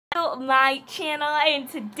to my channel, and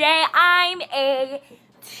today I'm a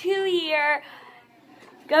 2-year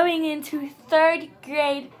going into 3rd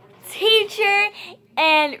grade teacher,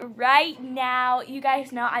 and right now, you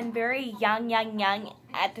guys know I'm very young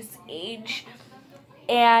at this age,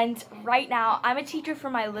 and right now I'm a teacher for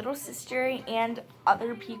my little sister and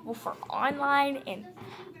other people for online and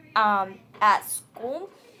at school.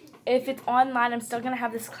 If it's online, I'm still going to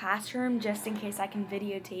have this classroom just in case I can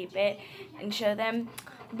videotape it and show them.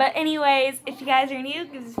 But anyways, if you guys are new,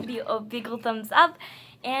 give this video a big ol' thumbs up.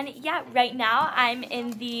 And yeah, right now I'm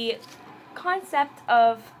in the concept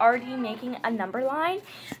of already making a number line.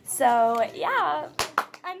 So yeah,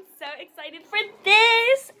 I'm so excited for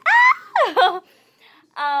this.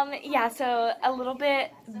 Yeah, so a little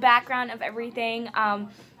bit background of everything,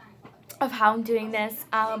 of how I'm doing this.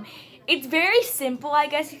 It's very simple, I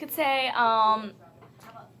guess you could say.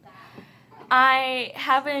 I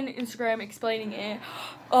have an Instagram explaining it.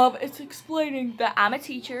 It's explaining that I'm a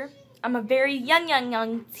teacher. I'm a very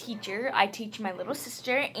young teacher. I teach my little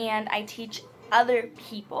sister and I teach other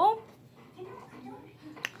people.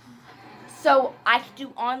 So I could do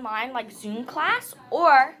online like Zoom class,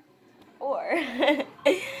 or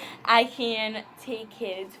I can take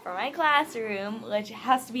kids from my classroom, which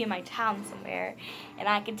has to be in my town somewhere, and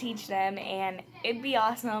I can teach them, and it'd be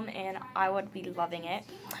awesome, and I would be loving it.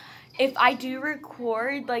 If I do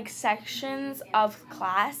record like sections of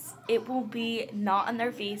class, it will be not on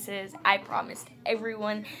their faces. I promised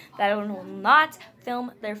everyone that I will not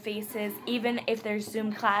film their faces. Even if there's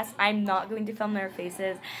Zoom class, I'm not going to film their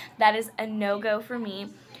faces. That is a no-go for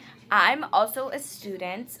me. I'm also a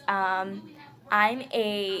student. I'm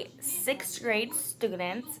a 6th grade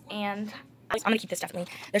student, and I'm gonna keep this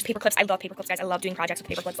definitely. There's paper clips. I love paper clips, guys. I love doing projects with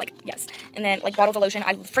paper clips, like, yes. And then, like, bottles of lotion,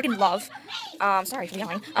 I freaking love. Sorry for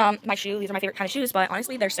yelling. My shoe, these are my favorite kind of shoes, but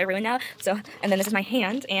honestly, they're so ruined now. So, and then this is my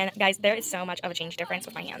hand, and guys, there is so much of a change difference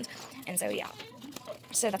with my hand. And so, yeah.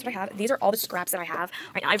 So that's what I have. These are all the scraps that I have.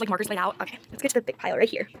 Right now, I have like markers laid out. Okay, let's get to the big pile right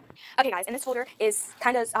here. Okay, guys, and this folder is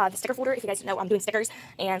kind of the sticker folder. If you guys know, I'm doing stickers.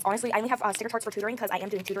 And honestly, I only have sticker charts for tutoring because I am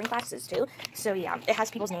doing tutoring classes too. So yeah, it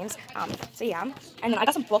has people's names. So yeah, and then I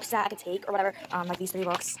got some books that I could take or whatever. Like these 3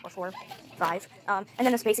 books or 4, 5. And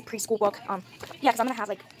then this basic preschool book. Yeah, because I'm gonna have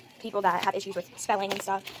like people that have issues with spelling and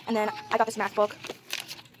stuff. And then I got this math book.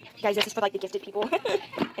 Guys, this is for like the gifted people.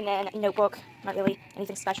 And then a notebook, not really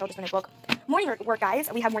anything special, just a notebook. Morning work, guys.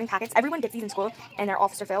 We have morning packets. Everyone gets these in school, and they're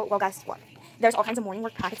officer filled. Well, guys, what? There's all kinds of morning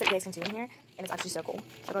work packets that you guys can do in here, and it's actually so cool.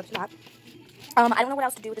 So go to that. I don't know what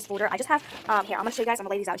else to do with this folder. I just have, here, I'm going to show you guys. I'm going to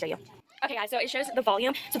lay these out and show you. Okay, guys, so it shows the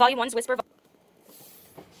volume. So volume 1 is Whisper.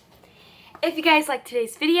 If you guys liked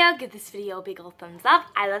today's video, give this video a big old thumbs up.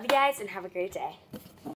 I love you guys, and have a great day.